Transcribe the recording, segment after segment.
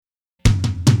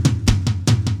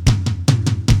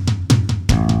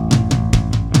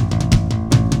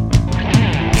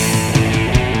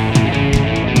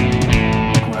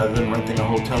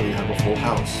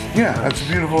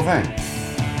beautiful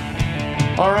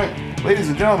thing. All right, ladies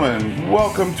and gentlemen,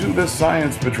 welcome to the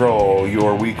Science Patrol,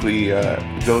 your weekly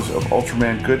dose of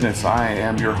Ultraman goodness. I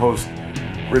am your host,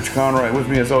 Rich Conroy. With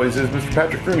me, as always, is Mr.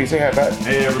 Patrick Rooney. Say hi, Pat.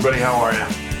 Hey, everybody. How are you?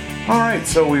 All right,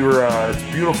 so we were, it's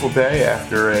a beautiful day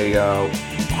after a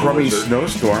crummy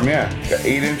snowstorm. Yeah, got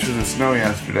 8 inches of snow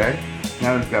yesterday.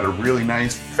 Now we've got a really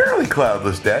nice, fairly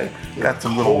cloudless day. Got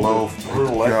some little low.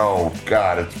 Oh,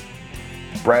 God, it's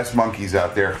brass monkeys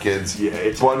out there, kids. Yeah,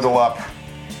 it's bundle up.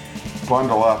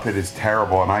 Bundle up. It is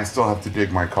terrible, and I still have to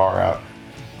dig my car out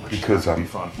because I'm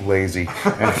lazy.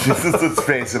 And let's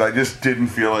face it, I just didn't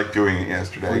feel like doing it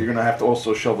yesterday. Well, you're gonna have to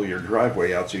also shovel your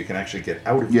driveway out so you can actually get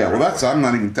out of. Yeah, well, that's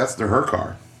her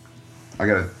car. I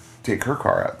gotta take her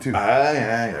car out too.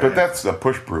 But that's the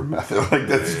push broom method. Like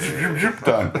that's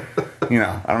done. You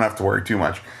know, I don't have to worry too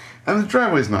much, and the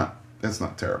driveway's that's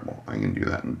not terrible. I can do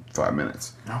that in 5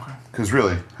 minutes. Okay. Because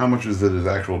really, how much is it is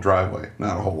actual driveway?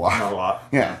 Not a whole lot. Not a lot.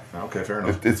 Yeah. Okay, fair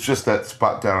enough. It's just that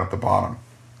spot down at the bottom.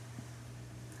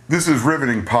 This is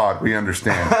riveting pod. We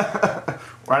understand.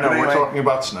 Right now, we're talking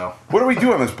about snow. What do we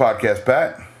do on this podcast,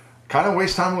 Pat? Kind of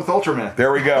waste time with Ultraman.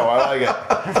 There we go. I like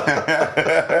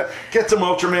it. Get some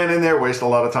Ultraman in there. Waste a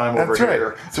lot of time over here.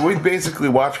 That's right. So we basically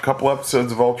watch a couple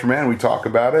episodes of Ultraman. We talk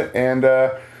about it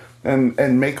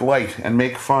and make light and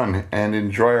make fun and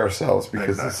enjoy ourselves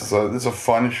because this is a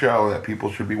fun show that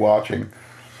people should be watching.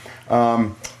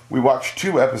 We watched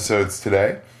 2 episodes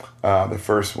today. The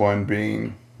first one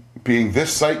being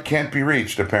This Site Can't Be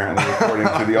Reached, apparently, according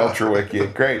to the Ultra Wiki.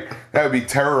 Great. That would be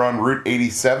Terror on Route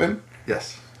 87.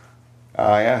 Yes.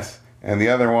 Yes. And the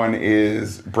other one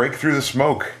is Break Through the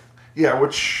Smoke. Yeah,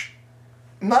 which,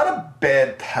 not a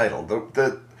bad title.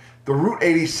 The Route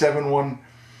 87 one,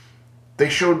 they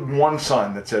showed one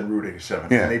sign that said Route 87.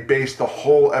 Yeah. And they based the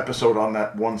whole episode on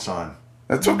that one sign.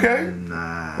 That's okay.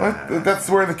 Nah. What? That's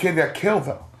where the kid got killed,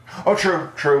 though. Oh,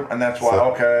 true. And that's why.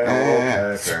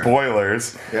 Okay.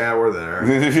 Spoilers. Yeah, we're there.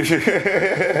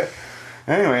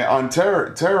 Anyway, on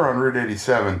Terror on Route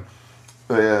 87,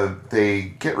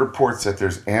 they get reports that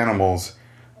there's animals,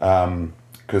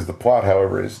 because the plot,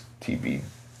 however, is TBA.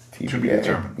 To be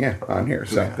determined. Yeah, on here.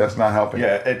 So that's not helping.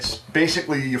 Yeah, it's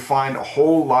basically you find a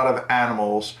whole lot of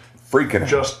animals freaking out.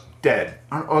 Just dead.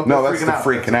 No, that's the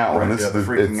freaking out one.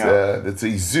 Right, it's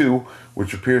a zoo,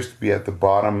 which appears to be at the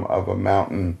bottom of a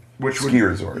mountain ski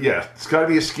resort. Yeah, it's got to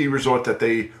be a ski resort that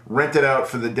they rented out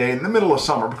for the day in the middle of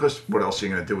summer, because what else are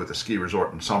you going to do with a ski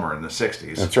resort in summer in the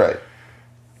 60s? That's right.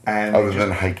 And other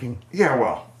than hiking. Yeah,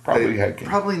 well. Probably hiking.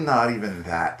 Probably not even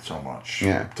that so much.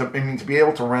 Yeah. To be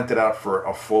able to rent it out for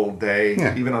a full day,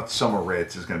 even at summer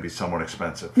rates, is going to be somewhat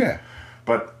expensive. Yeah.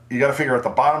 But you got to figure at the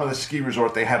bottom of the ski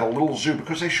resort, they had a little zoo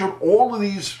because they showed all of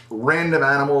these random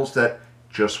animals that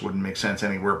just wouldn't make sense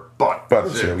anywhere but the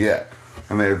zoo. Yeah.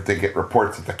 And they get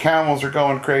reports that the camels are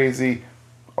going crazy.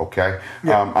 Okay.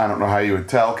 Yeah. I don't know how you would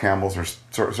tell. Camels are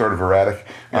sort of erratic.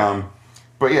 Yeah.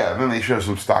 But yeah, then they show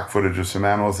some stock footage of some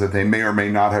animals that they may or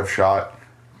may not have shot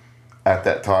at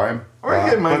that time.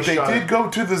 But they did go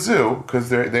to the zoo because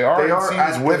they are in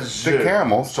scenes with the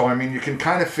camels. So, I mean, you can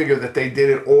kind of figure that they did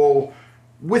it all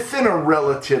within a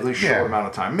relatively short amount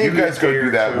of time. Maybe you guys go do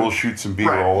that. We'll shoot some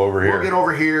B-roll over here. We'll get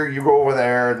over here, you go over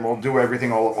there, and we'll do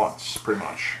everything all at once, pretty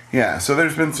much. Yeah, so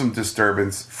there's been some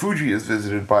disturbance. Fuji is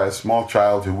visited by a small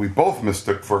child who we both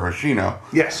mistook for Hoshino.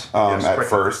 Yes. At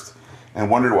first.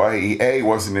 And wondered why he, A,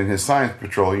 wasn't in his Science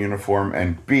Patrol uniform,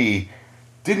 and B,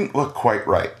 didn't look quite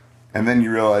right. And then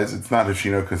you realize it's not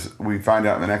Hoshino because we find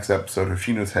out in the next episode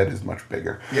Hoshino's head is much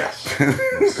bigger. Yes.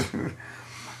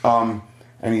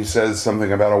 And he says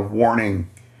something about a warning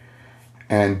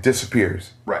and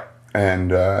disappears. Right.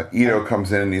 And Ito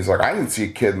comes in and he's like, I didn't see a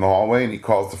kid in the hallway. And he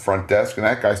calls the front desk and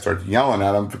that guy starts yelling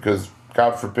at him because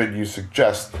God forbid you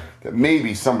suggest that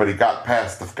maybe somebody got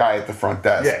past the guy at the front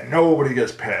desk. Yeah, nobody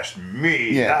gets past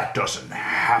me. Yeah. That doesn't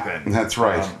happen. That's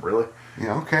right. Really?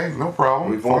 Yeah, okay, no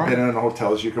problem. We've all been in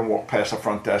hotels. You can walk past the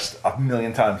front desk a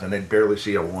million times and they'd barely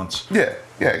see you once. Yeah,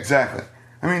 exactly.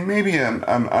 I mean, maybe an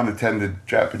unattended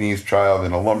Japanese child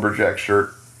in a lumberjack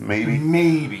shirt, maybe.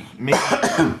 Maybe.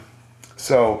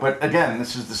 So, but again,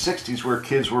 this is the 60s where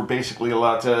kids were basically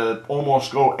allowed to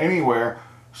almost go anywhere,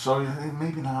 so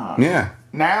maybe not. Yeah.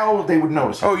 Now they would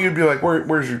notice it. Oh, you'd be like,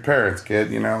 where's your parents, kid,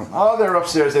 you know? Oh, they're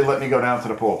upstairs. They let me go down to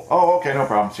the pool. Oh, okay, no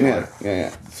problem. See you later.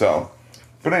 Yeah. So,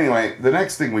 but anyway, the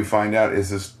next thing we find out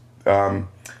is this,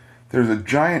 there's a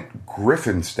giant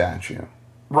griffin statue.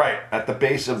 Right, at the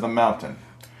base of the mountain.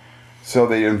 So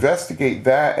they investigate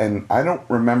that, and I don't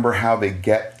remember how they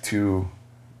get to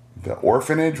the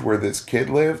orphanage where this kid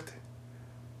lived.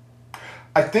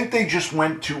 I think they just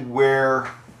went to where,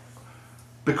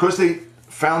 because they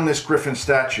found this Griffin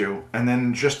statue, and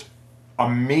then just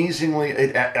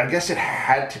amazingly, I guess it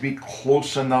had to be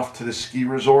close enough to the ski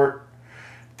resort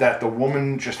that the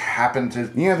woman just happened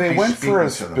to. Yeah, they went for a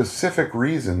specific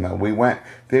reason though.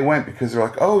 They went because they're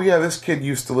like, oh yeah, this kid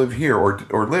used to live here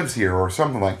or lives here or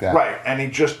something like that. Right, and he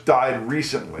just died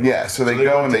recently. Yeah, so they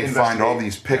go and they find all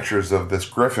these pictures of this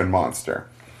Griffin monster.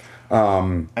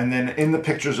 And then in the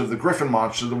pictures of the Griffin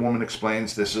monster, the woman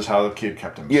explains this is how the kid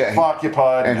kept himself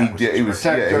occupied, and he was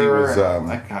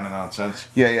that kind of nonsense.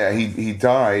 Yeah, he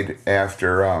died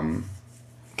after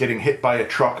getting hit by a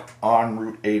truck on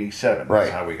Route 87. Right,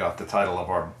 that's how we got the title of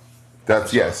our.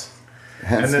 That's episode. Yes.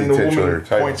 Hence and then the woman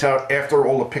points out after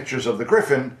all the pictures of the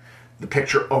Griffin, the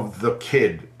picture of the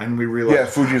kid, and we realize. Yeah,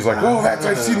 Fuji's like, oh,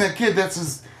 I've seen that kid. That's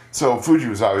his. So Fuji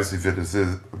was obviously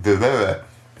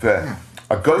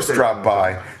a ghost dropped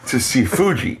by to see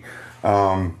Fuji.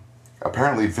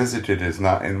 Apparently, visited is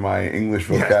not in my English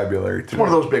vocabulary. It's one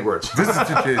of those big words.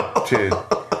 Visited.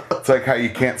 It's like how you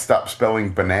can't stop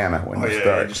spelling banana when you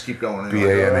start. Yeah, just keep going.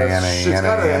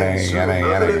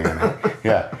 B-A-N-A-N-A-N-A-N-A-N-A.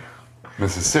 Yeah.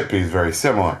 Mississippi is very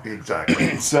similar.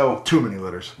 Exactly. So too many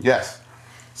letters. Yes.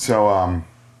 So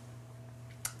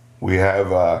we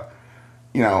have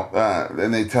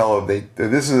and they tell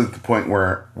this is at the point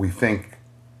where we think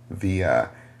the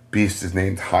beast is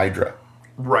named Hydra.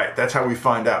 Right, that's how we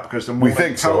find out because the we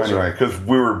think so anyway because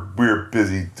we were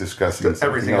busy discussing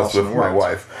everything else with my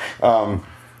wife.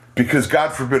 Because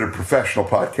God forbid a professional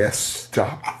podcast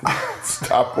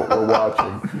stop what we're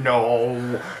watching.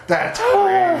 No, that's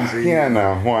crazy. Yeah,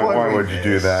 no. Why would you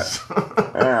do that?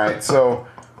 All right, so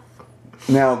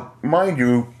now mind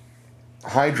you,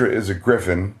 Hydra is a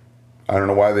griffin. I don't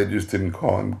know why they just didn't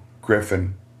call him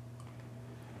Griffin.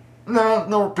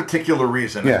 No particular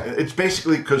reason. Yeah. It's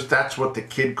basically because that's what the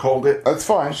kid called it. That's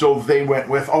fine. So they went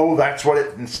with, that's what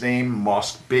its name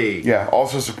must be. Yeah,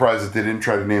 also surprised that they didn't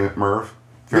try to name it Merv.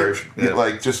 Just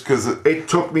because it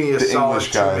took me a solid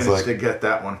 2 minutes to get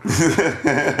that one.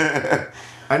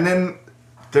 And then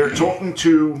they're talking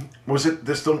to, was it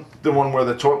this the one where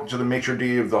they're talking to the maitre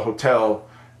d' of the hotel,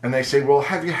 and they say, well,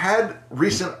 have you had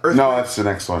recent earthquakes? No, that's the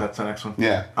next one. That's the next one?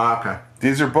 Yeah. Okay.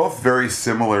 These are both very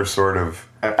similar sort of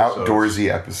outdoorsy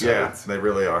episodes. Yeah, they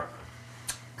really are.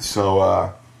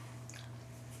 So,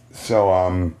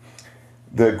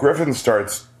 the griffin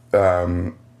starts,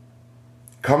 comes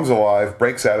alive,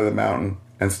 breaks out of the mountain,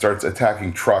 and starts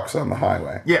attacking trucks on the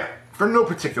highway. Yeah, for no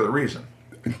particular reason.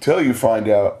 Until you find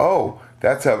out,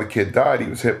 that's how the kid died. He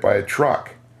was hit by a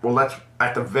truck. Well, that's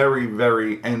at the very,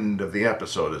 very end of the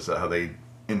episode is how they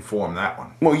inform that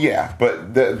one. Well, yeah,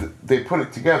 but they put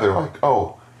it together like,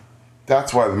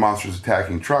 that's why the monster's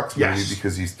attacking trucks. Maybe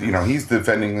because he's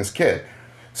defending this kid.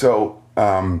 So,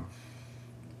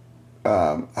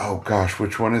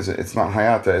 which one is it? It's not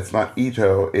Hayata. It's not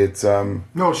Ito. It's No,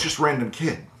 it's just random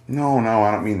kid. No,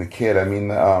 I don't mean the kid. I mean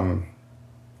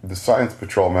the Science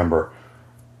Patrol member.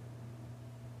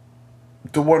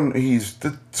 The one, he's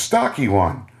the stocky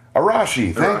one.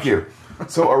 Arashi, thank you.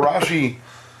 So Arashi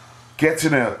gets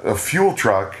in a fuel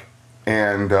truck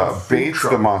and baits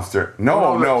the monster.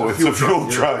 No, it's a fuel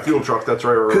truck. Yeah, fuel truck, that's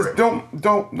right. Because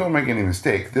don't make any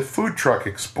mistake. The food truck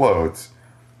explodes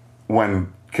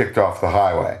when kicked off the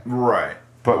highway. Right.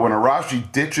 But when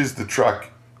Arashi ditches the truck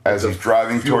as he's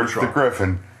driving towards the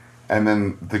Griffin, and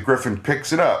then the Griffin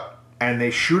picks it up. And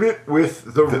they shoot it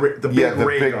with the big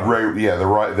ray gun.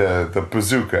 The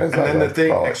bazooka. And then the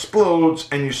thing explodes,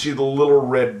 and you see the little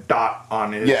red dot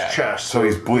on his chest. So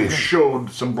he's bleeding. It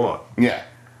showed some blood. Yeah.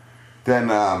 Then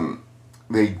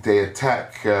they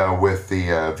attack with the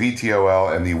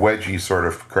VTOL and the wedgie sort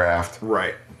of craft.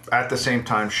 Right. At the same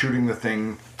time, shooting the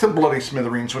thing to bloody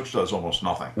smithereens, which does almost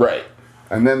nothing. Right.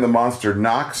 And then the monster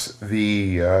knocks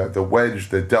the wedge,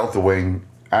 the Delta Wing,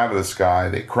 out of the sky.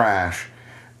 They crash.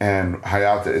 And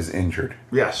Hayata is injured.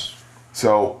 Yes.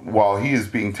 So while he is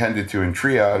being tended to in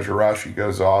triage, Arashi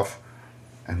goes off,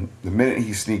 and the minute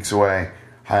he sneaks away,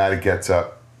 Hayata gets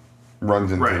up,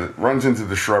 runs into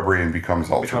the shrubbery, and becomes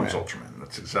Ultraman.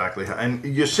 That's exactly how. And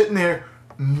you're sitting there.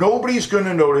 Nobody's going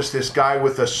to notice this guy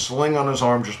with a sling on his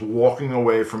arm just walking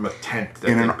away from a tent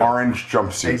in an orange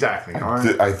jumpsuit. Exactly.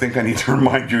 I think I need to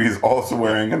remind you, he's also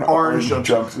wearing an orange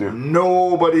jumpsuit.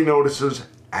 Nobody notices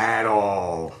at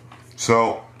all.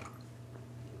 So.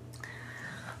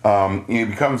 He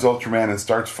becomes Ultraman and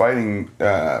starts fighting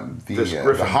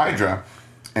the Hydra,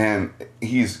 and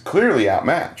he's clearly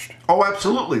outmatched. Oh,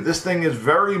 absolutely. This thing is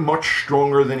very much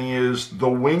stronger than he is.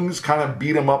 The wings kind of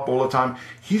beat him up all the time.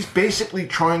 He's basically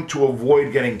trying to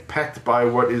avoid getting pecked by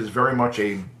what is very much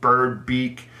a bird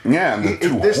beak. Yeah, and the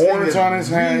two horns on his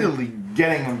head. Really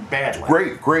getting him badly.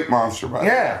 Great monster, by the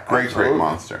way. Great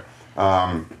monster.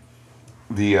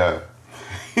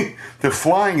 The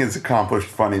flying is accomplished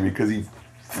funny because he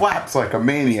flaps like a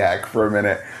maniac for a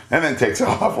minute and then takes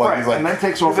off. Like he's like, and then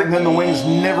takes off, and then the wings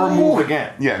never move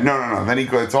again. Yeah, no. Then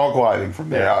it's all gliding from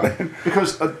there out.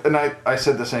 Because, and I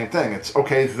said the same thing. It's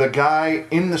okay. The guy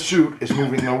in the suit is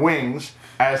moving the wings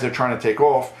as they're trying to take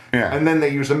off, and then they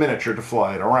use a miniature to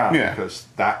fly it around because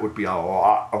that would be a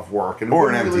lot of work. And or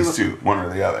an empty suit, one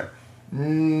or the other.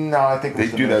 No, I think they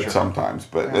do that sometimes,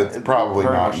 but it's probably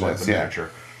not in this. Miniature.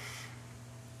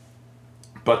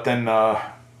 But then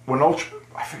when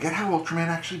I forget how Ultraman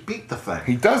actually beat the thing.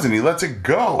 He doesn't. He lets it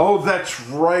go. Oh, that's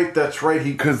right.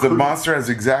 Because the monster has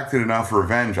exacted enough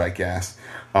revenge, I guess.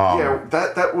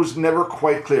 That was never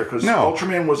quite clear. Because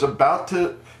Ultraman was about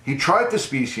to... He tried to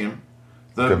specium.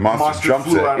 The monster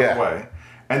flew out of the way.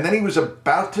 And then he was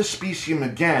about to specium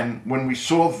again when we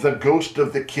saw the ghost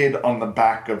of the kid on the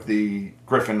back of the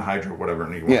Griffin Hydra, whatever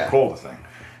you want to call the thing.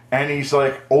 And he's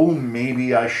like, oh,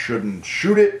 maybe I shouldn't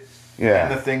shoot it. Yeah.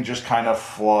 And the thing just kind of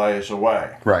flies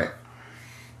away. Right.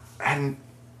 And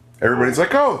everybody's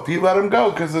like, oh, he let him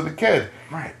go because of the kid.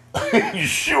 Right. You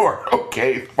sure?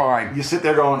 Okay, fine. You sit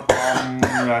there going,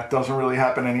 that doesn't really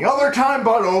happen any other time,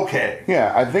 but okay.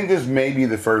 Yeah, I think this may be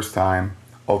the first time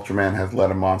Ultraman has let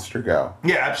a monster go.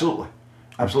 Yeah, absolutely.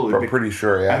 Absolutely. I'm pretty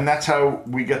sure, yeah. And that's how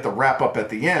we get the wrap up at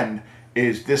the end,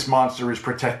 is this monster is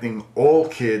protecting all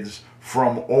kids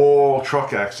from all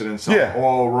truck accidents on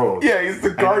all roads. Yeah, he's the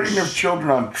guardian of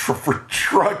children on for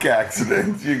truck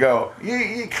accidents. You go.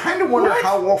 You kind of wonder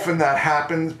how often that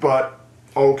happens, but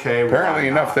okay. Apparently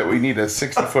enough that we need a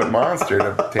 60-foot monster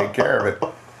to take care of it.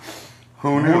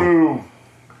 Who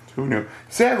knew?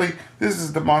 Sadly, this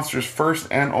is the monster's first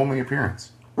and only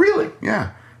appearance. Really?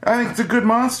 Yeah. I think it's a good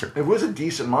monster. It was a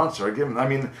decent monster. I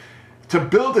mean, to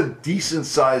build a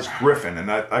decent-sized griffin, and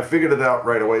I figured it out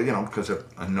right away, because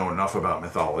I know enough about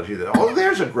mythology, that,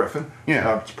 there's a griffin.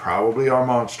 Yeah. It's probably our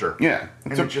monster. Yeah.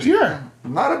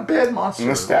 Not a bad monster.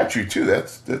 And the statue, too.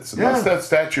 Unless that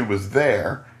statue was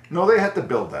there. No, they had to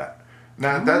build that.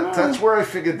 Now, that's where I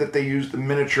figured that they used the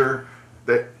miniature,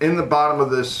 that in the bottom of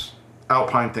this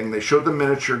Alpine thing, they showed the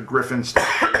miniature griffin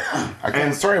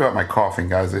statue. Sorry about my coughing,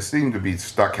 guys. I seem to be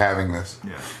stuck having this.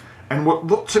 Yeah. And what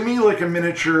looked to me like a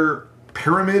miniature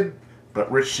pyramid,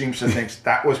 but Rich seems to think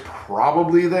that was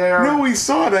probably there. No, we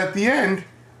saw it at the end.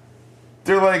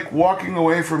 They're like walking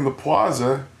away from the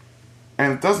plaza,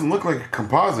 and it doesn't look like a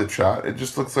composite shot. It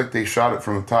just looks like they shot it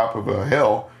from the top of a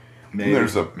hill. Maybe.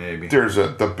 There's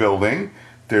the building.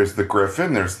 There's the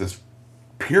griffin. There's this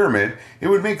pyramid. It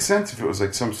would make sense if it was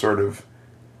like some sort of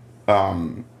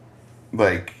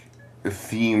like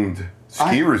themed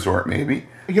ski resort, maybe.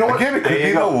 You know what? Again, it could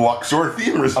be the Luxor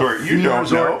theme resort. You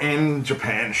don't know. In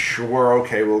Japan, sure,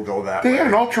 okay, we'll go that way. They had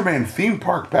an Ultraman theme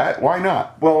park, Pat. Why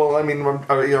not? Well, I mean,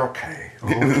 okay.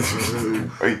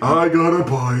 I gotta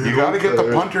buy it. You gotta get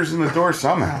the punters in the door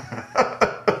somehow.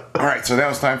 All right, so now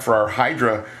it's time for our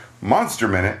Hydra Monster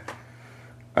Minute.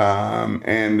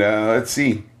 Let's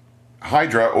see.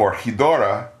 Hydra, or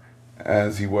Hidora,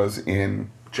 as he was in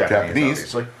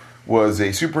Japanese was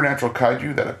a supernatural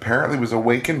kaiju that apparently was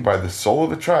awakened by the soul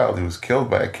of a child who was killed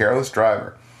by a careless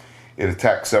driver. It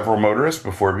attacked several motorists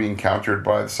before being countered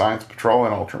by the Science Patrol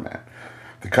and Ultraman.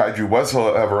 The kaiju was,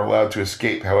 however, allowed to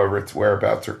escape. However, its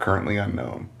whereabouts are currently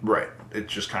unknown. Right. It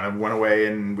just kind of went away,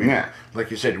 and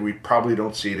like you said, we probably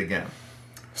don't see it again.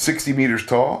 60 meters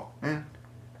tall. Yeah.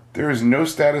 There is no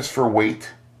status for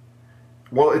weight.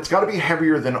 Well, it's got to be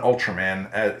heavier than Ultraman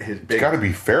at his big... It's got to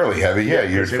be fairly heavy, you'd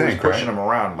think, right? It was pushing him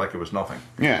around like it was nothing.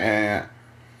 Yeah.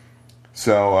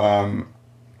 So,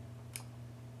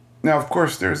 now, of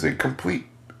course, there's a complete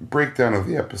breakdown of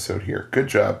the episode here. Good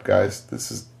job, guys.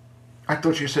 This is... I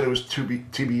thought you said it was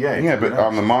TBA. Yeah, but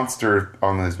on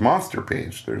his monster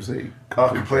page, there's a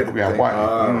complete thing.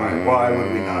 Why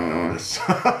would we not know this?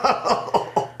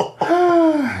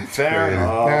 Fair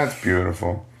enough. That's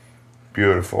beautiful.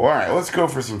 Beautiful. All right, let's go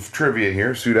for some trivia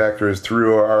here. Suit actor is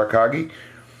Teruo Arakagi.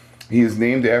 He is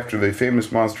named after the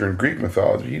famous monster in Greek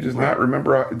mythology. He does not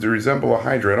resemble a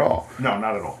Hydra at all. No,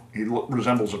 not at all. He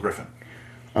resembles a griffin.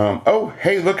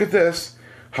 Hey, look at this.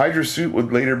 Hydra's suit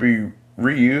would later be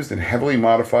reused and heavily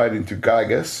modified into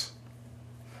Gygus.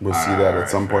 We'll see that at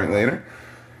some point later.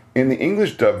 In the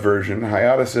English dub version,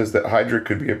 Hayata says that Hydra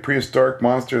could be a prehistoric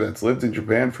monster that's lived in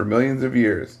Japan for millions of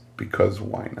years. Because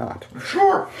why not?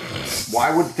 Sure.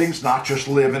 Why would things not just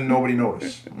live and nobody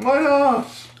notice? Why not?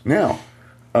 Now,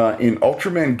 in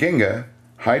Ultraman Ginga,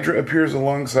 Hydra appears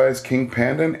alongside King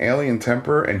Pandan, Alien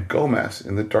Temper, and Gomez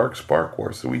in the Dark Spark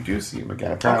War. So we do see him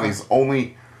again. Apparently he's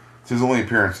only It's his only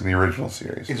appearance in the original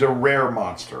series. He's a rare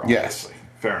monster, obviously. Yes.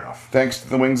 Fair enough. Thanks to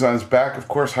the wings on his back, of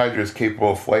course, Hydra is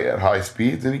capable of flight at high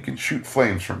speeds, and he can shoot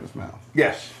flames from his mouth.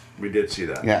 Yes, we did see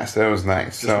that. Yes, that was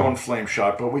nice. Just one flame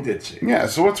shot, but we did see it. Yeah,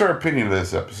 so what's our opinion of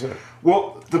this episode?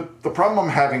 Well, the problem I'm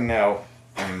having now,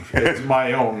 and it's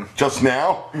my own... Just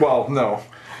now? Well, no.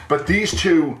 But these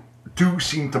two do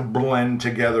seem to blend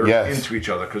together into each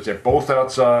other, because they're both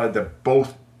outside, they're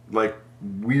both, like,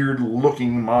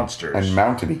 weird-looking monsters. And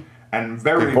mountainy. And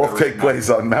very, they both take place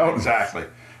on mountains. Exactly.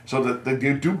 So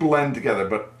they do blend together,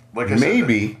 but like I said...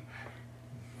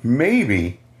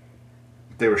 Maybe...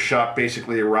 They were shot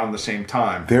basically around the same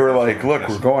time. They were like, look,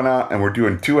 we're going out and we're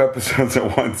doing 2 episodes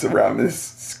at once around this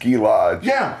ski lodge.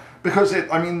 Yeah, because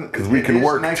we can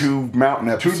work nice, 2 mountain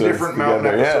episodes 2 different mountain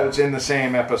episodes in the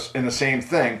same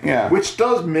thing. Yeah. Which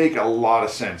does make a lot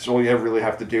of sense. All you really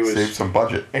have to do is... Save some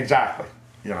budget. Exactly.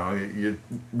 You know, you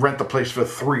rent the place for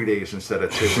 3 days instead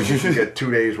of 2, and you can get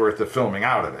 2 days worth of filming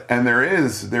out of it. And there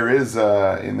is in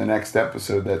the next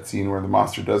episode that scene where the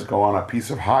monster does go on a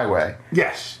piece of highway.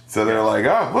 Yes. So they're like,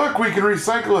 oh, look, we can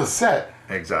recycle a set.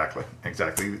 Exactly.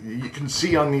 You can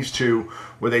see on these 2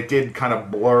 where they did kind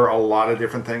of blur a lot of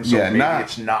different things. So maybe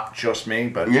it's not just me,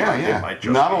 but it might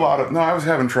just not be. A lot of. No, I was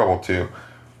having trouble too.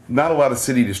 Not a lot of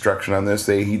city destruction on this.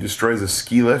 He destroys a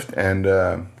ski lift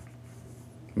and.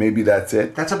 Maybe that's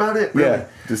it. That's about it, really.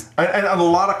 Yeah, and a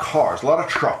lot of cars, a lot of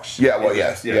trucks. Yeah, well,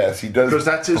 yes, he does. Because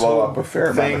that's his whole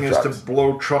thing is to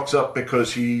blow trucks up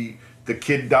because the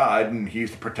kid died and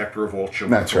he's the protector of all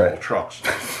children. That's right. All trucks.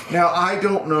 Now I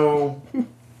don't know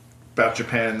about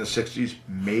Japan in the '60s.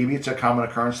 Maybe it's a common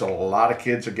occurrence that a lot of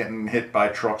kids are getting hit by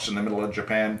trucks in the middle of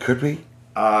Japan. Could be.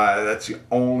 That's the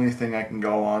only thing I can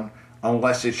go on.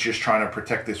 Unless it's just trying to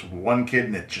protect this one kid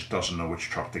and it just doesn't know which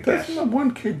truck to get. Doesn't the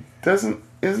one kid Isn't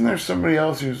there somebody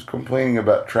else who's complaining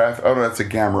about traffic? Oh, no, that's a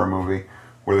Gamera movie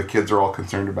where the kids are all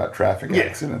concerned about traffic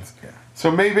accidents. Yeah.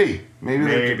 So maybe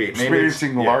they're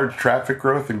experiencing large traffic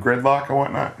growth and gridlock and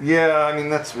whatnot. Yeah, I mean,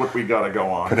 that's what we got to go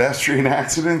on. Pedestrian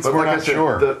accidents? But we're not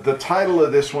sure. The title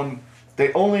of this one,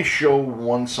 they only show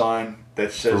one sign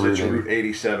that says it's Route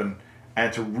 87,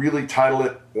 and to really title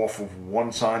it off of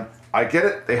one sign, I get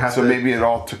it. They have so maybe it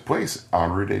all took place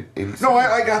on Route 87. No,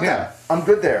 I got that. I'm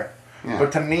good there. Yeah.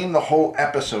 But to name the whole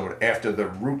episode after the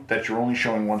route that you're only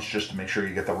showing once just to make sure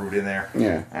you get the route in there,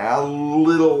 a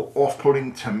little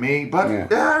off-putting to me, but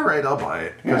all right, I'll buy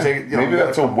it. Yeah. Maybe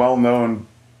that's a well-known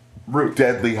route,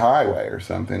 deadly highway or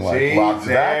something. See, lots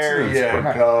of accidents. There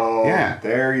you go. Yeah.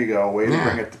 There you go. Way to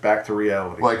bring it back to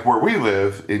reality. Like where we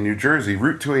live in New Jersey,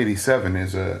 Route 287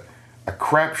 is a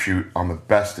crapshoot on the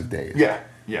best of days.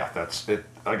 Yeah, that's it.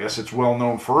 I guess it's well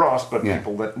known for us, but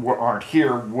people that aren't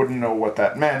here wouldn't know what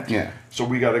that meant. Yeah. So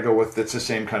we got to go with it's the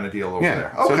same kind of deal over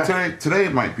there. Okay. So today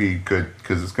it might be good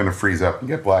because it's going to freeze up and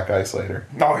get black ice later.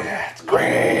 Oh yeah, it's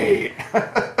great.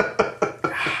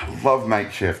 Love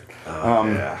night shift.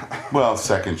 Well,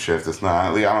 second shift. It's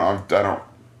not. I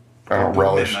don't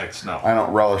relish. Midnights, no. I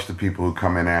don't relish the people who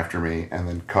come in after me and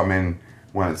then come in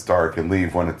when it's dark and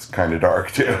leave when it's kind of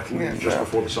dark too. Yeah, just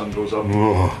before the sun goes up.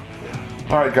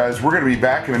 All right, guys, we're going to be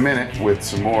back in a minute with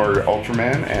some more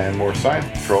Ultraman and more Science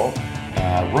Patrol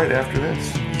right after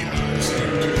this.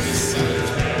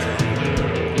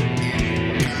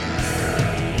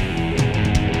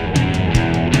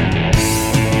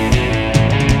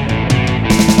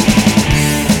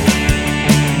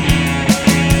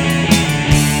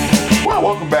 Well,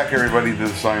 welcome back, everybody, to the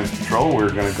Science Patrol.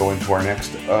 We're going to go into our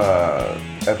next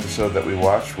episode that we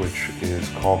watched, which is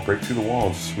called Break Through the Wall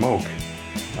of Smoke.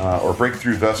 Or Break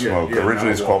Through the Smoke.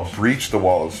 Originally it's called Breach the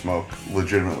Wall of Smoke,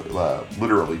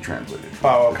 literally translated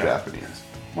from Japanese.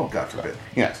 Well, God forbid.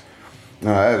 Yes.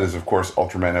 That is, of course,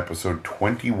 Ultraman episode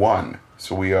 21.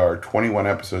 So we are 21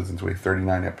 episodes into a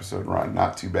 39-episode run.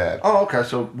 Not too bad. Oh, okay.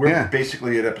 So we're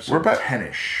basically at episode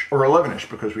 10-ish. Or 11-ish,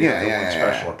 because we had one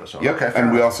special episode. Yep. Okay,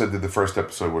 and we also did the first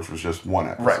episode, which was just one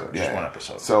episode. Right, just one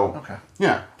episode. So, I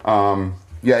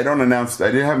haven't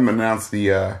announced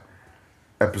the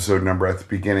episode number at the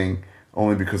beginning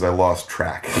only because I lost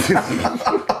track.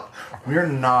 We're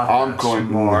not. I'm going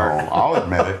smart. No, I'll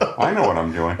admit it. I know what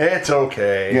I'm doing. It's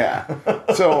okay. Yeah.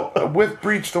 So with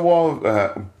Breach the Wall,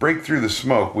 Break Through the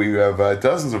Smoke, we have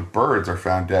dozens of birds are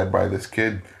found dead by this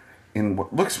kid in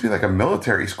what looks to be like a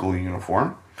military school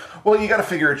uniform. Well, you got to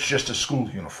figure it's just a school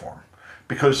uniform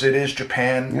because it is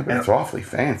Japan. Yeah, but it's awfully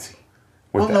fancy.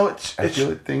 It's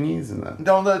thingies and then.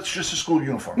 No, it's just a school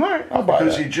uniform. All right, I'll buy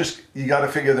that. Because you got to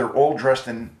figure they're all dressed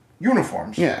in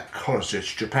uniforms. Yeah. Because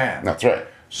it's Japan. That's right.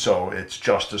 So it's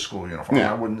just a school uniform.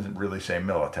 Yeah. I wouldn't really say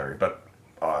military, but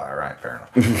all right, fair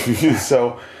enough.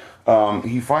 So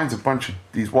he finds a bunch of.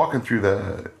 He's walking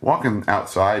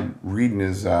outside, reading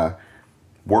his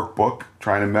workbook,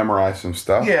 trying to memorize some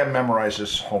stuff. Yeah, memorize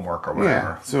his homework or whatever.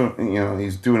 Yeah. So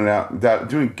he's doing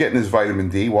it getting his vitamin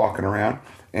D, walking around,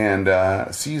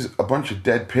 and sees a bunch of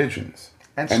dead pigeons.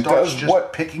 And starts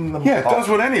just picking them up. Yeah, does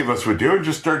what any of us would do. It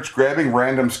just starts grabbing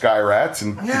random sky rats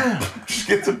and just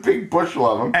gets a big bushel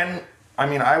of them. And I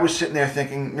mean, I was sitting there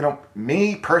thinking,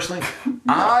 me personally,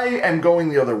 I am going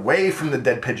the other way from the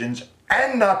dead pigeons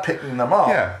and not picking them up.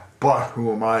 Yeah. But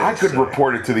who am I? I could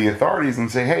report it to the authorities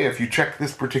and say, hey, if you check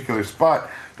this particular spot,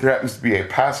 there happens to be a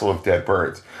passel of dead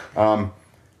birds.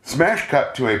 Smash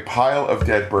cut to a pile of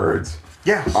dead birds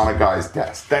on a guy's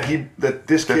desk. That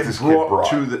this kid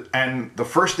brought to and the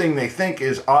first thing they think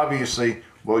is obviously,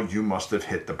 well, you must have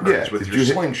hit the birds with your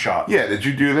slingshot. Did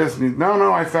you do this? And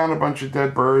no, I found a bunch of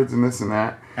dead birds and this and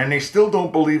that. And they still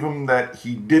don't believe him that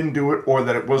he didn't do it or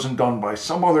that it wasn't done by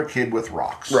some other kid with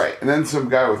rocks. Right. And then some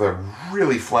guy with a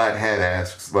really flat head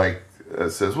asks,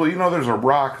 says, well, there's a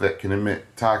rock that can emit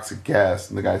toxic gas.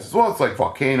 And the guy says, well, it's like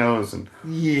volcanoes. And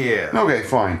okay,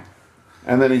 fine.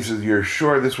 And then he says, you're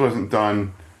sure this wasn't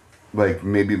done,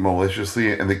 maybe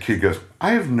maliciously? And the kid goes,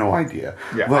 I have no idea.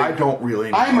 Yeah, I don't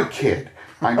really know. I'm a kid.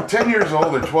 I'm 10 years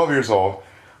old or 12 years old.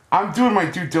 I'm doing my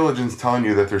due diligence telling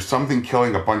you that there's something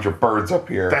killing a bunch of birds up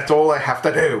here. That's all I have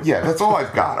to do. Yeah, that's all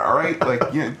I've got, all right?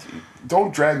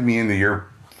 Don't drag me into your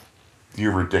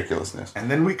ridiculousness. And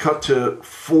then we cut to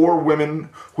 4 women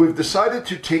who have decided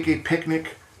to take a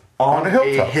picnic on a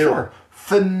hill. Sure.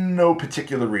 For no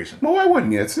particular reason. Well, why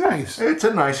wouldn't you? It's nice. It's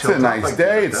a nice hilltop. It's a nice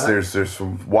day. There's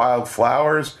some wild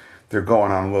flowers. They're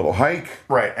going on a little hike.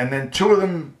 Right, and then 2 of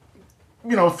them,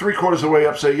 3/4 of the way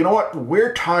up say, you know what,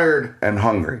 we're tired. And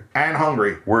hungry.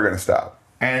 We're going to stop.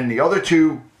 And the other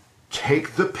 2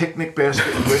 take the picnic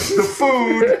basket with the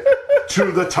food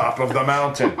to the top of the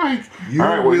mountain.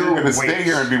 You're going to stay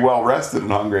here and be well rested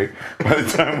and hungry by the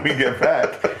time we get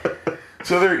back.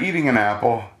 So they're eating an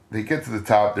apple. They get to the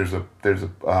top. There's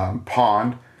a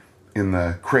pond in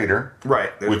the crater.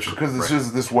 Right.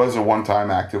 Because this was a one-time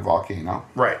active volcano.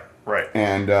 Right.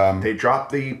 And they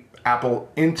drop the apple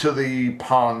into the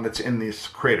pond that's in this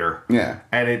crater. Yeah.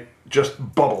 And it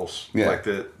just bubbles. Yeah.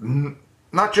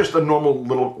 Not just a normal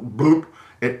little bloop.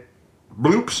 It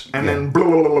bloops and then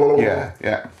bloop.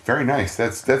 Yeah. Very nice.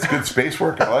 That's good space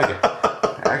work. I like it.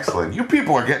 Excellent. You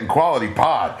people are getting quality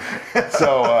pod.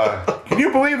 So, can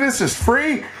you believe this is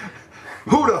free?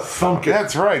 Who'da thunk it?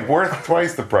 That's right. Worth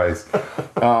twice the price.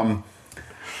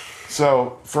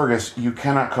 So, Fergus, you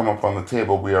cannot come up on the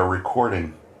table. We are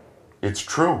recording. It's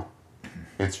true.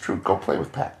 Go play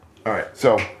with Pat. All right.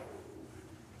 So,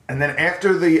 and then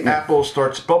after the apple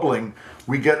starts bubbling,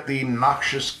 we get the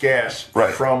noxious gas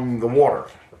from the water.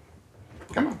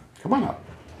 Come on up.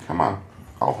 Come on.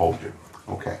 I'll hold you.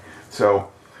 Okay. So,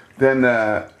 then,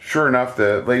 sure enough,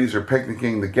 the ladies are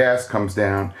picnicking. The gas comes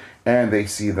down, and they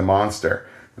see the monster.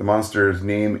 The monster's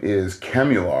name is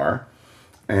Chemular,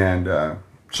 and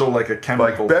so like a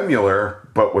chemical, like Bemular,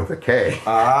 but with a K.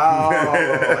 Oh,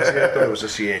 I thought it was a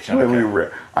CH.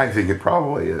 I think it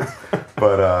probably is.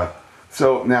 But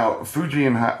so now Fuji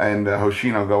and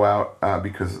Hoshino go out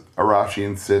because Arashi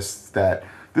insists that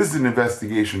this is an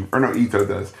investigation, or no, Ito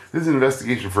does. This is an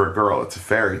investigation for a girl. It's a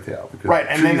fairy tale. Right,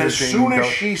 and then as soon as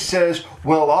she says,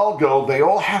 well, I'll go, they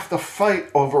all have to fight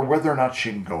over whether or not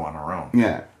she can go on her own.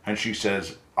 Yeah. And she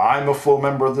says, I'm a full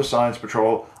member of the Science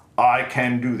Patrol. I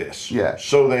can do this. Yeah.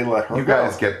 So they let her go. You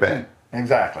guys get bent.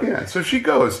 Exactly. Yeah, so she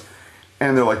goes,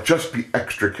 and they're like, just be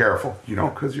extra careful,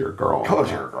 because you're a girl.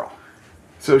 Because you're a girl.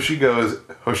 So she goes,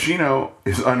 Hoshino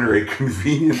is under a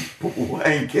convenient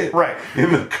blanket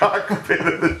in the cockpit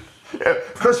of the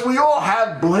ship. Because we all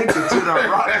have blankets in our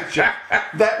rocket ship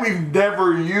that we've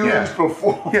never used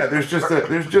before. Yeah, there's just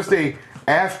a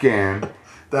Afghan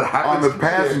that on the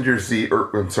passenger seat, or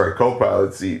I'm sorry,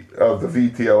 co-pilot seat of the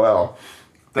VTOL.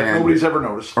 That nobody's ever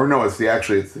noticed. Or no, it's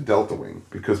the Delta Wing,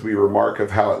 because we remark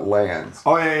of how it lands.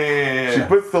 Oh, yeah. She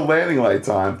puts the landing lights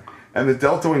on, and the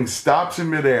Delta Wing stops in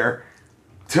midair,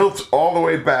 tilts all the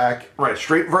way back. Right,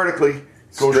 straight vertically,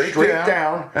 goes straight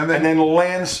down and then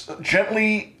lands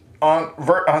gently on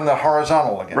the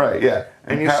horizontal again. Right, yeah.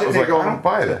 And you sit there going, I don't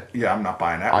buy that. Yeah, I'm not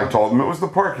buying that I told him it was the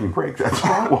parking brake. That's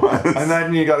what it was. And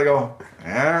then you got to go, all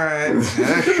right,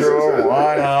 yeah, sure,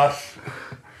 why not?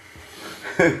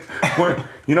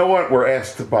 You know what? We're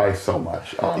asked to buy so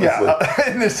much, honestly.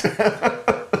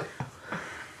 Yeah.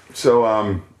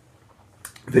 So,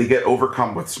 they get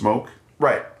overcome with smoke.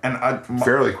 Right. And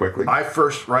fairly quickly. I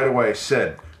first, right away,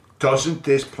 said, doesn't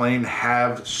this plane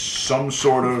have some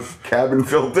sort of cabin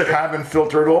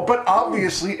filter at all? But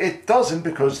obviously it doesn't,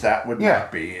 because that would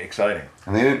not be exciting.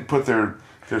 And they didn't put their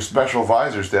special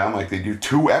visors down like they do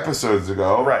 2 episodes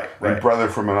ago. Right. Brother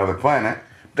from Another Planet.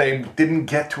 They didn't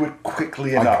get to it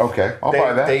quickly enough. Okay, I'll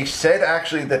buy that. They said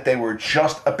actually that they were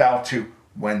just about to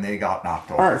when they got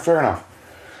knocked off. All right, fair enough.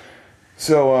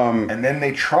 So, and then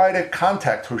they try to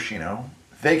contact Hoshino.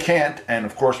 They can't, and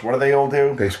of course, what do they all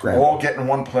do? They scramble. All get in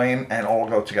one plane and all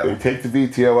go together. They take the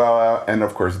VTOL out, and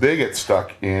of course, they get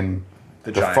stuck in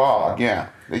the fog. Yeah,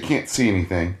 they can't see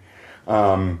anything.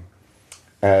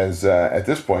 As at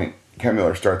this point, Ken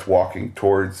Miller starts walking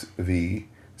towards the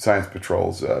Science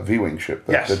Patrol's V-wing ship,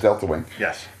 the Delta Wing.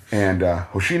 Yes. And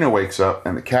Hoshino wakes up,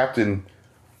 and the captain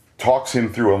talks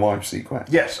him through a launch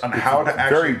sequence. Yes, on how to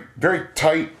actually... Very, very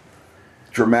tight,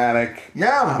 dramatic.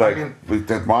 Yeah, like, I mean,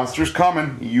 that monster's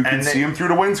coming. You can see him through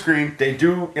the windscreen. They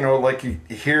do, like you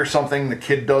hear something, the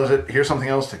kid does it, hear something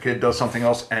else, the kid does something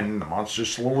else, and the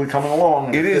monster's slowly coming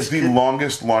along. It is the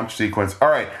longest launch sequence. All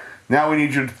right, now we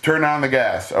need you to turn on the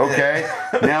gas. Okay,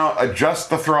 now adjust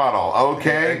the throttle.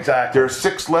 Okay, exactly. There are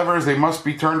 6 levers. They must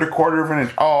be turned a quarter of an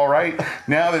inch. All right,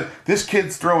 now that this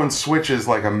kid's throwing switches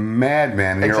like a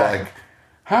madman, and you're like,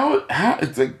 how?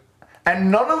 It's like.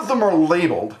 And none of them are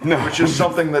labeled, which is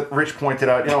something that Rich pointed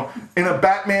out. In a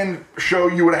Batman show,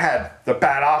 you would have had the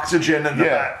Bat Oxygen and the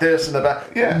Bat this and the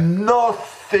Bat... Yeah.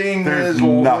 Nothing is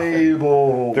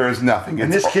labeled. There is nothing.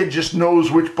 And this kid just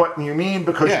knows which button you mean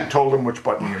because you told him which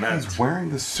button you meant. He's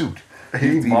wearing the suit.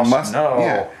 He must know.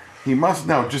 Yeah, he must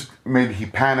know. Just maybe he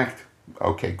panicked.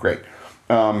 Okay, great.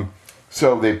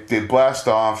 So they blast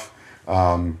off.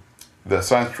 The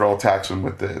Science Patrol attacks him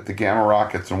with the gamma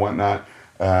rockets and whatnot.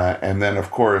 And then, of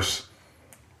course,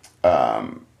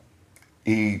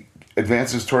 he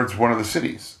advances towards one of the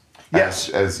cities. Yes.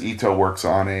 As Ito works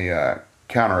on a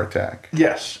counterattack.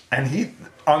 Yes. And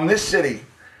on this city,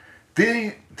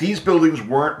 these buildings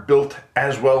weren't built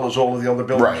as well as all of the other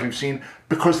buildings we've seen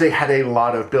because they had a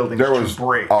lot of buildings to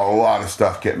break. A lot of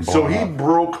stuff getting blown up. So he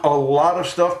broke a lot of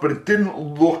stuff, but it didn't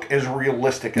look as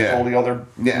realistic as all the other...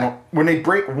 Yeah. When they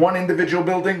break one individual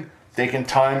building, they can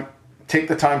take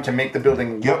the time to make the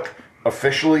building look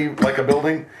officially like a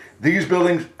building. These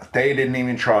buildings, they didn't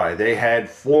even try. They had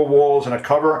 4 walls and a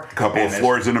cover. A couple of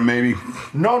floors in them, maybe.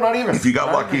 No, not even. If you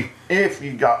got lucky. If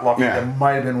you got lucky, there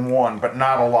might have been one, but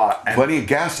not a lot. And plenty of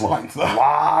gas lines, though. A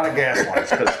lot of gas lines.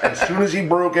 Because as soon as he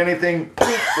broke anything,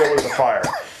 poof, there was a fire.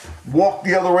 Walk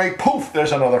the other way, poof,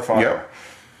 there's another fire.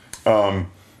 Yep.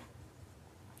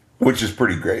 Which is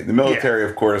pretty great. The military,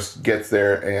 of course, gets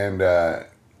there and...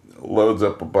 loads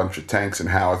up a bunch of tanks and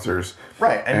howitzers.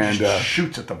 Right, and just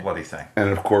shoots at the bloody thing. And,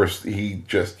 of course, he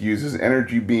just uses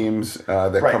energy beams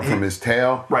that come from his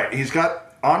tail. Right, he's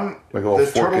got on like a little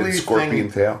forked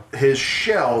scorpion tail. His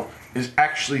shell is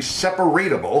actually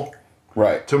separatable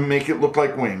to make it look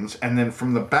like wings. And then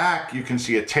from the back, you can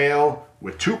see a tail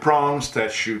with 2 prongs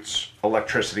that shoots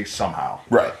electricity somehow.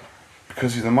 Right,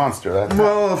 because he's a monster.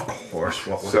 Of course,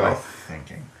 what was I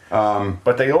thinking?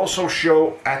 But they also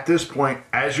show, at this point,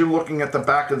 as you're looking at the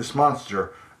back of this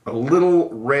monster, a little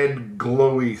red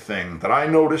glowy thing that I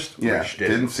noticed. Rich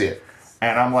didn't see it.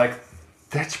 And I'm like,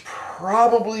 that's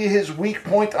probably his weak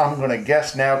point, I'm going to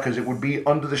guess now, because it would be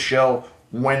under the shell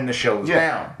when the shell is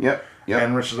down. Yep.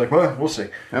 And Rich is like, well, we'll see.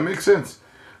 That makes sense.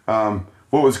 What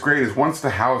was great is once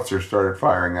the howitzer started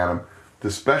firing at him,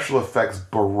 the special effects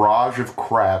barrage of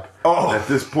crap that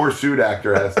this poor suit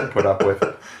actor has to put up with.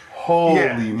 Holy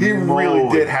he moly. Really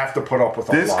did have to put up with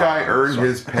a lot. This guy earned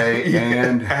his pay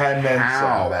and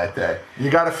how that day. You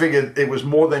got to figure it was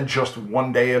more than just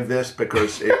one day of this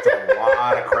because it's a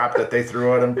lot of crap that they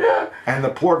threw at him. Yeah. And the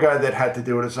poor guy that had to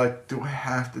do it is like, do I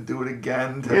have to do it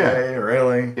again today?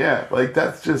 Really? Yeah, like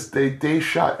that's just, they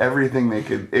shot everything they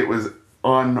could. It was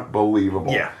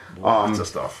unbelievable. Yeah, lots of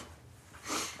stuff.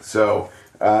 So,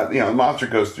 the monster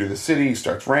goes through the city,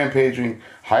 starts rampaging.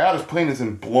 Hayata's plane is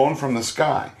then blown from the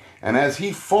sky. And as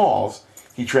he falls,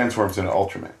 he transforms into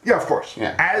Ultraman. Yeah, of course.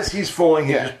 Yeah. As he's falling,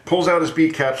 he just pulls out his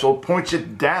beat capsule, points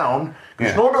it down,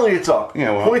 because normally it's up. Yeah,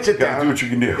 well, points it down. Do what you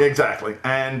can do. Exactly.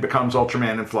 And becomes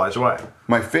Ultraman and flies away.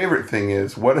 My favorite thing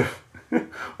is, what if...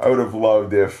 I would have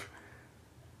loved if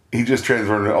he just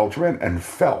transformed into Ultraman and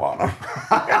fell on him.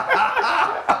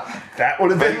 That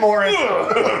would have been more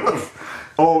interesting.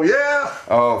 Oh, yeah.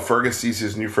 Oh, Fergus sees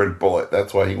his new friend Bullet.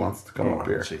 That's why he wants to come up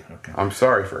here. Okay. I'm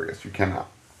sorry, Fergus. You cannot.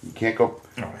 You can't go.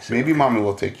 Maybe Mommy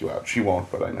will take you out. She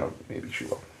won't, but I know maybe she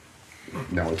will.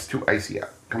 No, it's too icy out.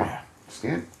 Come on.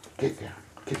 Stand. Get down.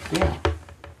 Get down.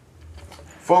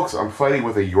 Folks, I'm fighting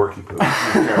with a Yorkie poo.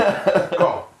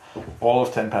 Go. All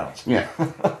of 10 pounds. Yeah.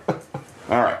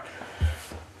 All right.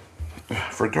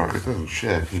 for a dog, it doesn't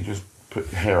shed. He just put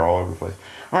hair all over the place.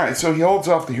 All right, so he holds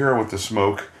off the hero with the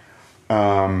smoke.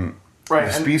 Right.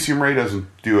 The specium ray doesn't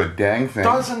do a dang thing.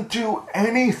 Doesn't do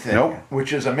anything. Nope.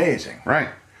 Which is amazing. Right.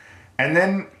 And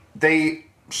then they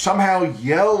somehow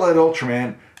yell at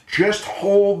Ultraman, just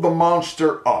hold the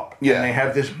monster up. Yeah. And they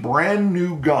have this brand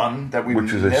new gun that we've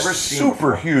Which is never a seen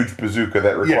super before. huge bazooka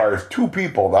that requires 2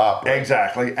 people to operate.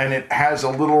 Exactly. And it has a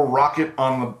little rocket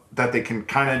on that they can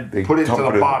kind of put into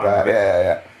the bottom of it.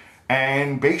 Yeah.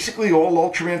 And basically all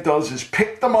Ultraman does is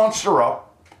pick the monster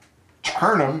up,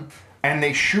 turn him, and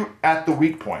they shoot at the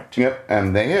weak point. Yep,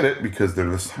 and they hit it because they're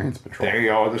the Science Patrol. There you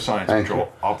go, the Science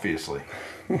Patrol, obviously.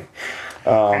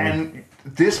 And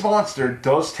this monster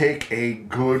does take a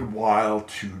good while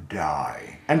to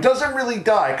die. And doesn't really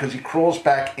die because he crawls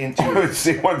back into I would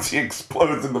say once he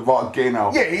explodes in the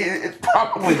volcano. Yeah, it's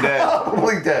probably dead.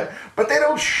 Probably dead. But they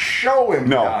don't show him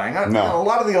dying. No. A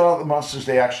lot of the other monsters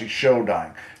they actually show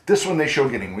dying. This one they show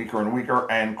getting weaker and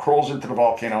weaker and crawls into the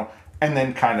volcano and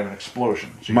then kind of an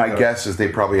explosion. So my guess is they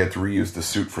probably had to reuse the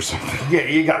suit for something. Yeah,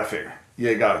 you gotta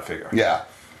figure. Yeah.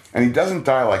 And he doesn't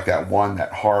die like that one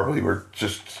that horribly were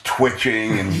just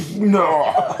twitching and...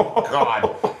 No. Oh,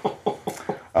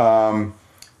 God.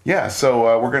 Yeah,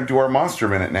 so we're going to do our Monster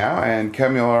Minute now. And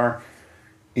Kemular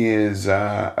is,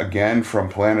 again, from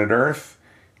planet Earth.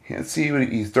 Let's see,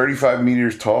 he's 35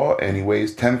 meters tall and he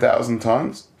weighs 10,000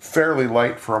 tons. Fairly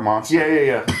light for a monster.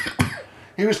 Yeah.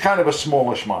 He was kind of a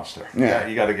smallish monster. Yeah.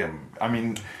 You got to give him... I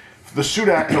mean, the suit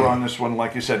actor on this one,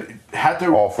 like you said, had to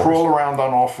crawl around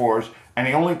on all fours. And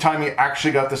the only time he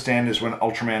actually got to stand is when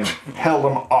Ultraman held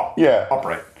him up,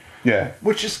 upright. Yeah.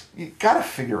 Which is, you gotta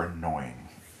figure, annoying.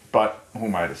 But who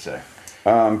am I to say?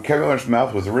 Kemular's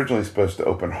mouth was originally supposed to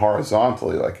open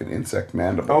horizontally like an insect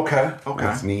mandible. Okay.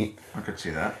 That's neat. I could see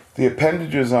that. The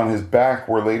appendages on his back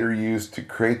were later used to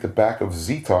create the back of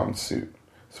Zeton's suit.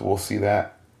 So we'll see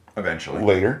that eventually.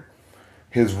 Later.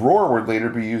 His roar would later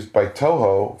be used by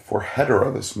Toho for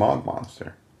Hedorah, the smog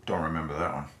monster. Don't remember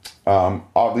that one.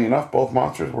 Oddly enough, both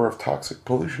monsters were of toxic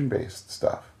pollution-based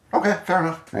stuff. Okay, fair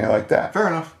enough. I like that. Fair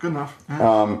enough. Good enough.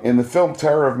 Yeah. In the film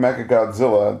Terror of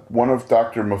Mechagodzilla, one of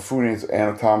Dr. Mifune's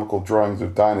anatomical drawings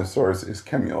of dinosaurs is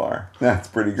Kemular. That's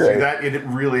pretty great. See, that you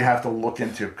didn't really have to look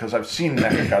into, because I've seen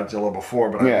Mechagodzilla before,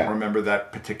 but I don't remember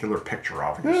that particular picture,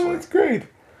 obviously. Yeah, that's great.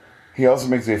 He also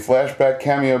makes a flashback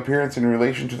cameo appearance in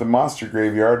relation to the monster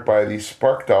graveyard by the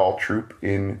Spark Doll troupe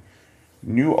in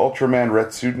New Ultraman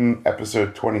Retsuden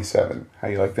episode 27. How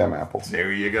you like them apples?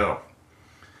 There you go.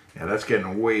 Yeah, that's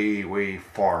getting way, way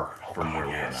far from where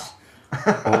we are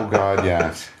now. Oh, God,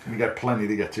 yes. We got plenty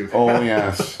to get to. Oh,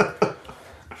 yes.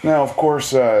 Now, of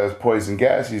course, poison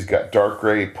gas. He's got dark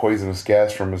gray poisonous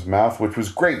gas from his mouth, which was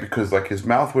great because, like, his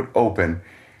mouth would open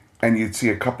and you'd see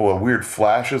a couple of weird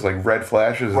flashes, like red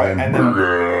flashes. Right, and then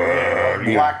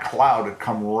a black cloud would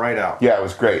come right out. Yeah, it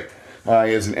was great. He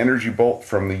has an energy bolt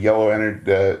from the yellow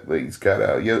energy. He's got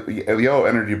a yellow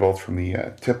energy bolt from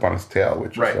the tip on his tail,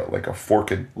 which is like a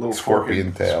forked little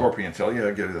scorpion tail. Scorpion tail, yeah.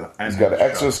 Get it. He's got an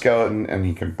exoskeleton, and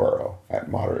he can burrow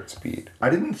at moderate speed. We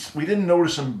didn't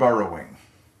notice him burrowing.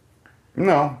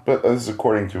 No, but this is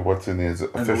according to what's in his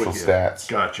official stats.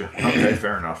 Gotcha. Okay,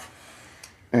 fair enough.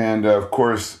 And of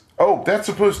course, that's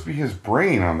supposed to be his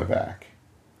brain on the back.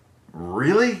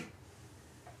 Really?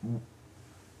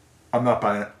 I'm not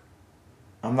buying it.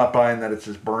 I'm not buying that it's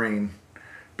his brain,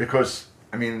 because,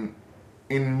 I mean,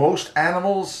 in most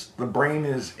animals, the brain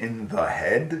is in the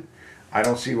head. I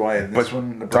don't see why in this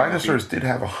one... Dinosaurs did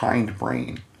have a hind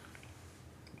brain.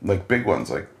 Like big ones,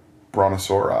 like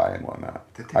Brontosauri and whatnot.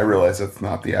 I realize that's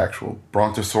not the actual...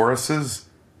 Brontosauruses?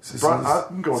 I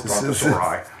can go with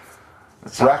Brontosauri.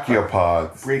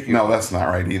 Brachiopods. No, that's not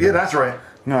right either. Yeah, that's right.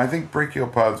 No, I think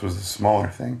brachiopods was a smaller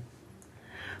thing.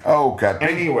 Oh, God.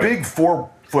 Big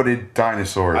four-footed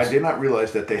dinosaurs. I did not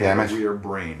realize that they had a rear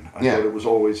brain. I thought it was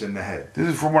always in the head. This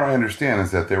is from what I understand, is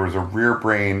that there was a rear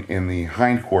brain in the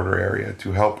hindquarter area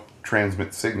to help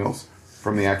transmit signals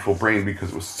from the actual brain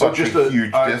because it was such a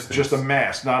huge distance. Just a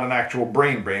mass, not an actual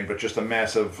brain, but just a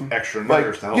mass of extra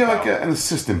nerves to help out. Like an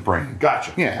assistant brain.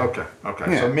 Gotcha. Yeah. Okay.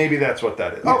 Yeah. So maybe that's what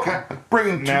that is. Yeah. Okay. Like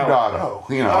bringing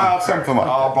 2.0, something like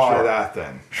that. I'll buy that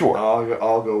then. Sure.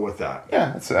 I'll go with that.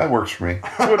 Yeah, that works for me.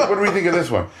 So what do we think of this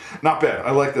one? Not bad.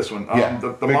 I like this one.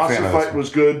 The monster fight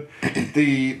was good.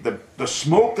 The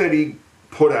smoke that he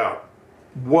put out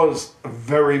was a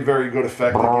very, very good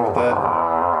effect. I'll give it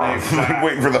that. Exactly.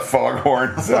 Waiting for the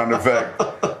foghorn sound effect.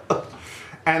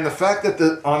 And the fact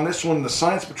that on this one, the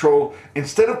Science Patrol,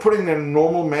 instead of putting their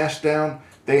normal mask down,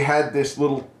 they had this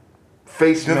little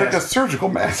face mask. Like a surgical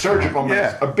mask.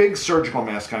 A big surgical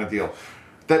mask kind of deal.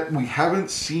 that we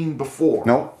haven't seen before.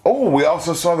 No. Oh, we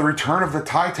also saw the return of the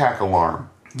tie tack alarm.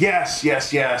 Yes.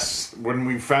 When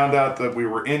we found out that we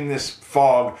were in this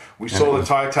fog, we saw the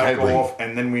tie tack go off,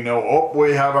 and then we know, oh,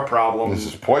 we have a problem. This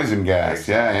is poison gas.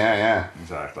 Exactly. Yeah.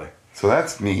 Exactly. So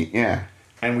that's neat, yeah.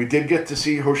 And we did get to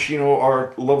see Hoshino,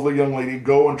 our lovely young lady,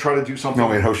 go and try to do something. No,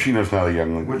 wait, Hoshino's not a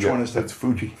young lady. Which one is that? That's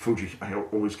Fuji. Fuji. I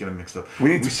always get them mixed up.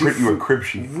 We need to print you a crib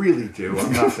sheet. Really do.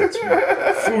 I'm not that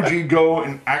smart. Fuji go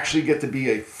and actually get to be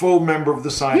a full member of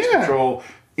the Science Patrol,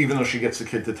 even though she gets the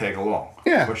kid to tag along.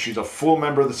 Yeah. But she's a full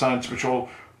member of the Science Patrol,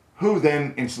 who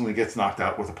then instantly gets knocked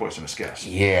out with a poisonous gas.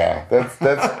 Yeah,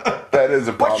 that is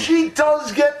a problem. But she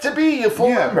does get to be a full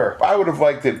member. I would have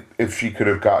liked it if she could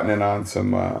have gotten in on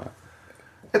some...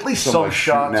 at least some like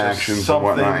shots actions or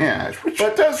something. And whatnot. Yeah, which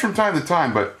it does from time to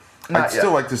time, but I'd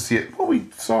still like to see it. Well, we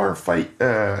saw her fight...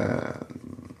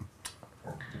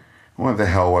 what the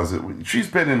hell was it? She's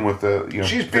been in with the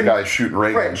guy shooting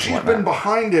ray guns. Right, she's been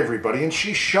behind everybody, and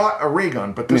she shot a ray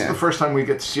gun, but this is the first time we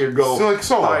get to see her go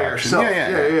by herself.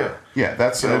 Yeah,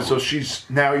 that's... so she's...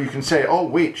 Now you can say, oh,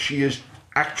 wait, she is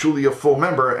actually a full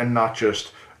member and not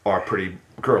just our pretty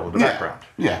girl in the background.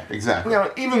 Yeah, exactly.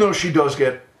 Even though she does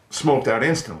get smoked out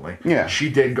instantly, she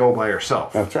did go by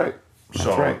herself. That's right.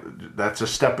 That's a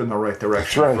step in the right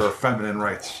direction for feminine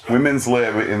rights. Women's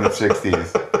lib in the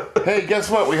 60s. Hey, guess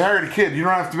what? We hired a kid. You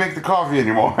don't have to make the coffee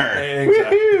anymore.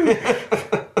 Exactly.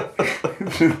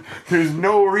 There's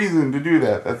no reason to do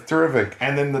that. That's terrific.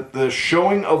 And then the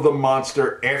showing of the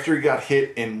monster after he got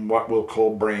hit in what we'll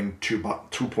call Brain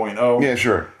 2.0. Yeah,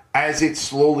 sure. As it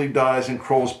slowly dies and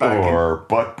crawls back Or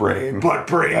Butt Brain. Butt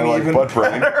Brain, I like even Butt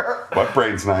Brain. better. Butt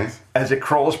Brain's nice. As it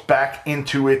crawls back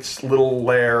into its little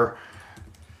lair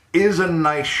is a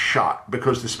nice shot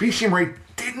because the specium ray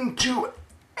didn't do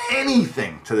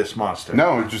anything to this monster.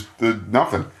 No, just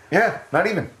nothing. Yeah, not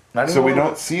even. So we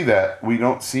don't see that. We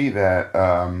don't see that.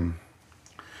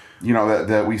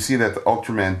 That we see that the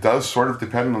Ultraman does sort of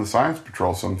depend on the Science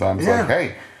Patrol sometimes. Yeah. Like,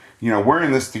 hey, we're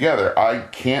in this together. I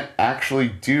can't actually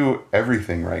do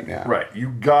everything right now. Right.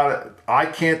 I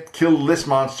can't kill this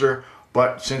monster,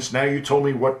 but since now you told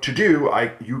me what to do,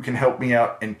 you can help me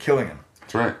out in killing him.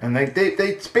 That's right. And they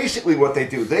it's basically what they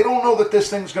do. They don't know that this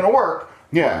thing's going to work.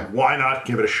 Yeah. Why not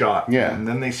give it a shot? Yeah. And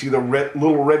then they see the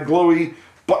little red glowy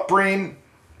Butt Brain,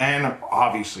 and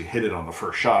obviously hit it on the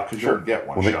first shot because you only get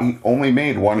one shot. They only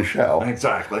made one shell.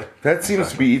 Exactly. That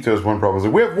seems to be Ito's one problem.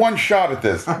 Like, we have one shot at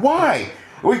this. Why?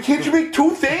 Can't you make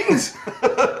two things?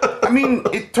 I mean,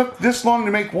 it took this long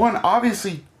to make one.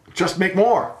 Obviously, just make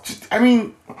more.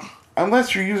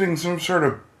 Unless you're using some sort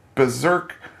of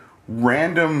berserk,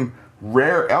 random,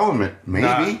 rare element,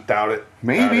 maybe. Nah, doubt it.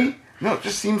 Maybe. No, it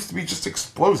just seems to be just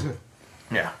explosive.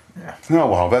 Yeah. No,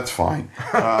 well, that's fine.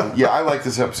 I like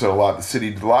this episode a lot.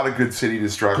 A lot of good city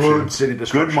destruction.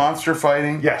 Good monster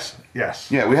fighting. Yes.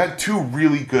 Yeah, we had two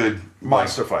really good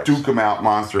monster fights. Duke 'em out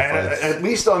monster fights. At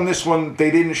least on this one, they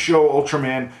didn't show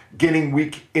Ultraman getting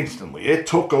weak instantly. It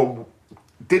took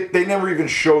they never even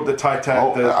showed the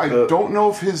Titan. I don't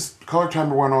know if his color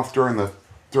timer went off during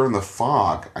the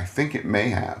fog. I think it may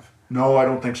have. No, I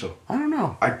don't think so. I don't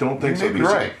know. I don't think so. You may be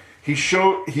right. He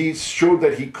showed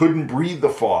that he couldn't breathe the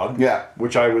fog. Yeah,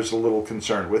 which I was a little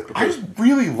concerned with. I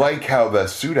really like how the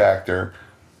suit actor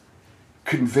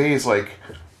conveys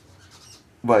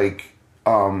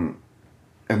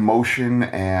emotion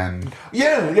and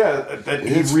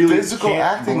his physical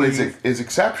acting is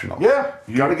exceptional. Yeah,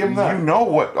 you gotta give him that. You know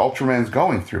what Ultraman's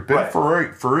going through. Ben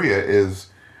Faria is.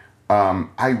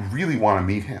 I really want to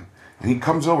meet him, and he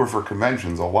comes over for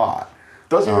conventions a lot.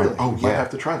 Does he really? Oh, yeah. I have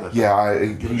to try that. Yeah,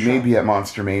 he may be at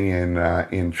Monster Mania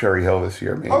in Cherry Hill this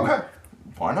year, maybe. Okay.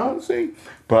 Why not? We'll see.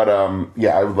 But,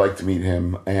 I would like to meet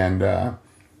him, and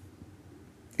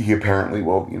he apparently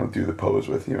will, do the pose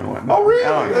with you and whatnot. Oh,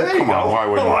 really? There you go. Why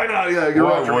wouldn't you? Why not? Yeah, you're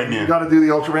right. You got to do the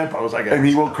Ultraman pose, I guess. And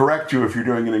he will correct you if you're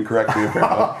doing it incorrectly,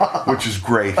 apparently, which is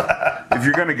great. If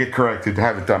you're going to get corrected,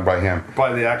 have it done by him.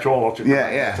 By the actual Ultraman.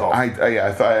 Yeah.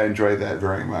 I thought I enjoyed that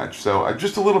very much. So,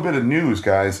 just a little bit of news,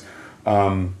 guys.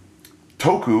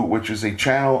 Toku, which is a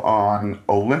channel on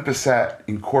Olympusat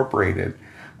Incorporated,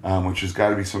 which has got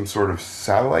to be some sort of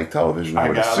satellite television, I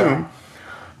would assume,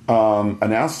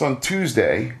 announced on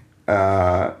Tuesday,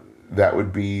 that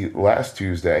would be last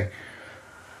Tuesday,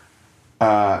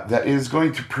 that is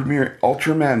going to premiere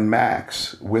Ultraman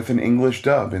Max with an English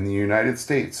dub in the United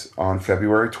States on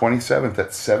February 27th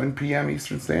at 7 p.m.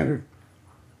 Eastern Standard.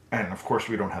 And of course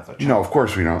we don't have that channel. No, of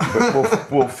course we don't,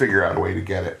 but we'll figure out a way to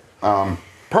get it.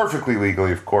 Perfectly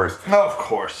legally, of course. Of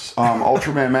course.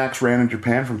 Ultraman Max ran in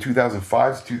Japan from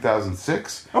 2005 to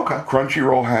 2006. Okay.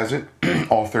 Crunchyroll has it.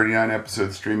 All 39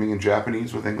 episodes streaming in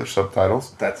Japanese with English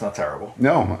subtitles. That's not terrible.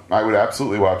 No, I would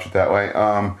absolutely watch it that way.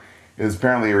 It is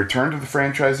apparently a return to the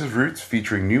franchise's roots,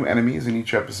 featuring new enemies in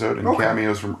each episode and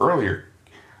cameos from earlier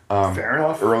fair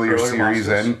enough. Earlier series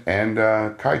and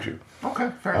kaiju.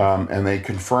 Okay, fair enough. And they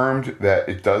confirmed that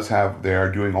they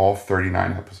are doing all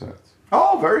 39 episodes.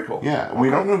 Oh, very cool. Yeah, we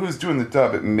don't know who's doing the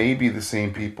dub. It may be the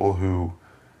same people who,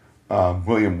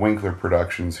 William Winkler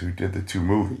Productions, who did the 2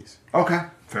 movies. Okay,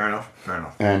 fair enough.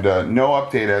 And no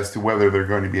update as to whether they're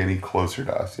going to be any closer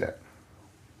to us yet.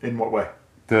 In what way?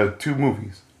 The 2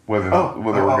 movies. Whether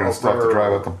we're going to still have to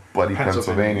drive out to bloody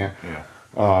Pennsylvania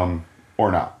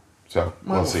or not. So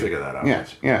we'll see. Figure that out.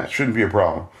 Yeah, it shouldn't be a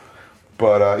problem.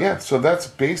 But so that's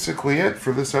basically it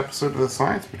for this episode of the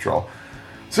Science Patrol.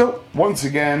 So once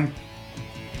again,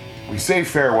 we say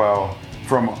farewell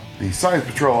from the Science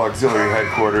Patrol Auxiliary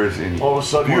Headquarters in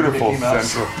beautiful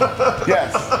Central.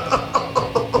 Yes.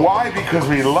 Why? Because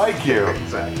we like you.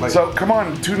 Exactly. So come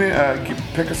on, tune in,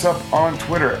 pick us up on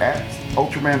Twitter at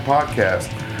Ultraman Podcast.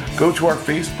 Go to our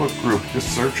Facebook group.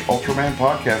 Just search Ultraman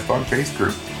Podcast on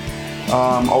Facebook.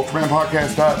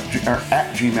 UltramanPodcast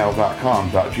at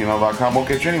gmail.com. .gmail.com won't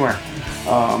get you anywhere.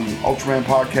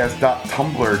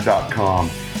 UltramanPodcast.tumblr.com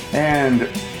and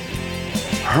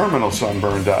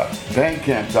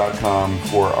terminalsunburn.bandcamp.com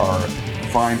for our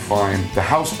fine, the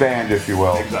house band, if you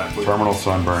will. Exactly. Terminal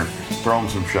Sunburn. Throw them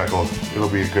some shekels. It'll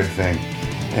be a good thing.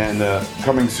 And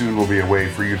coming soon will be a way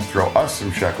for you to throw us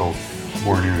some shekels.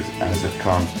 More news as it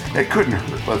comes. It couldn't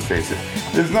hurt, let's face it.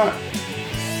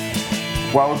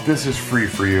 While this is free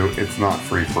for you, it's not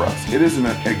free for us. It isn't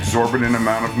an exorbitant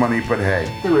amount of money, but hey.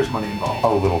 There is money involved.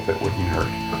 A little bit wouldn't hurt.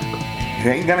 It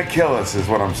ain't gonna kill us, is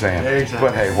what I'm saying. Exactly.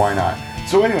 But hey, why not?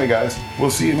 So anyway, guys,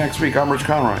 we'll see you next week. I'm Rich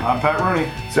Conroy. I'm Pat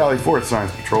Rooney. Sally Ford,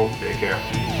 Science Patrol. Take care.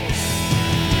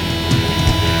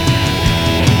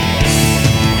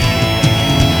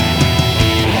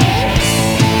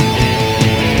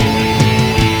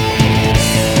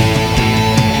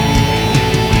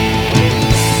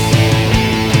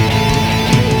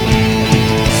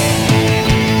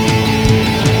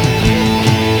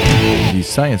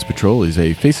 Science Patrol is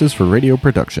a Faces for Radio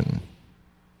production.